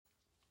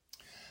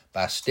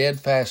By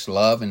steadfast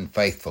love and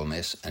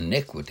faithfulness,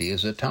 iniquity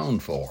is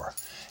atoned for,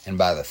 and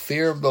by the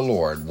fear of the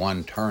Lord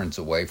one turns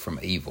away from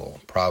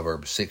evil.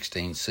 Proverbs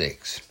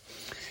 16:6.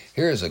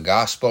 Here is a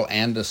gospel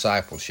and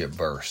discipleship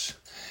verse.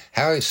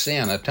 How is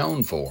sin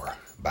atoned for?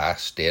 By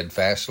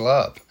steadfast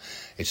love.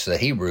 It's the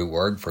Hebrew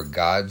word for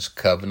God's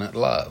covenant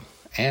love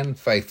and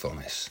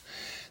faithfulness.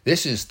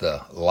 This is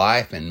the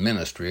life and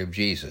ministry of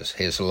Jesus.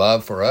 His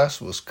love for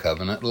us was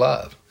covenant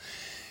love.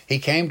 He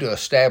came to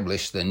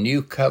establish the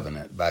new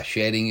covenant by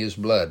shedding his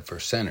blood for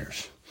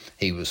sinners.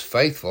 He was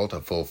faithful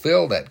to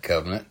fulfill that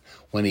covenant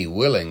when he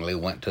willingly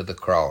went to the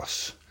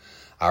cross.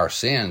 Our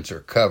sins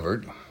are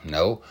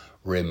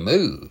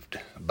removed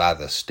by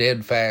the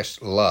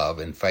steadfast love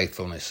and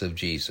faithfulness of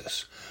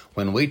Jesus.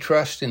 When we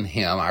trust in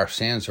him, our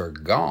sins are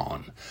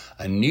gone.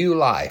 A new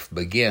life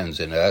begins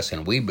in us,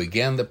 and we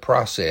begin the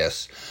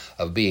process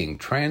of being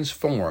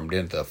transformed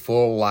into the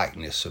full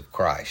likeness of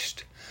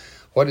Christ.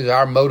 What is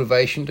our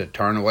motivation to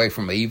turn away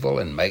from evil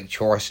and make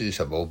choices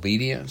of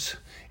obedience?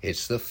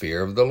 It's the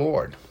fear of the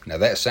Lord. Now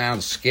that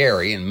sounds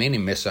scary and many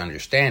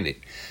misunderstand it.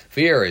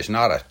 Fear is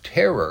not a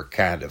terror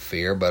kind of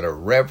fear, but a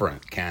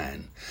reverent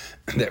kind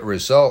that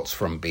results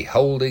from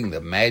beholding the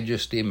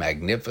majesty,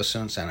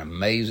 magnificence, and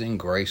amazing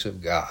grace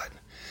of God.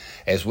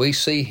 As we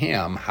see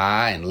him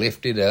high and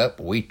lifted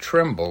up, we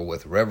tremble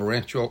with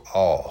reverential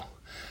awe.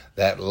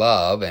 That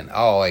love and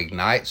awe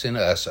ignites in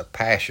us a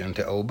passion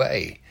to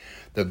obey.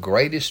 The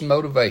greatest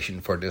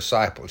motivation for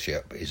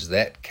discipleship is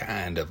that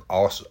kind of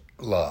awesome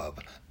love.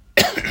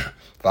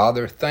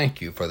 Father, thank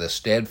you for the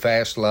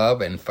steadfast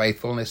love and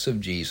faithfulness of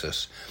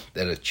Jesus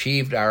that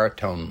achieved our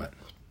atonement.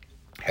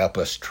 Help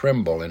us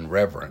tremble in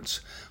reverence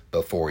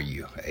before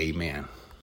you. Amen.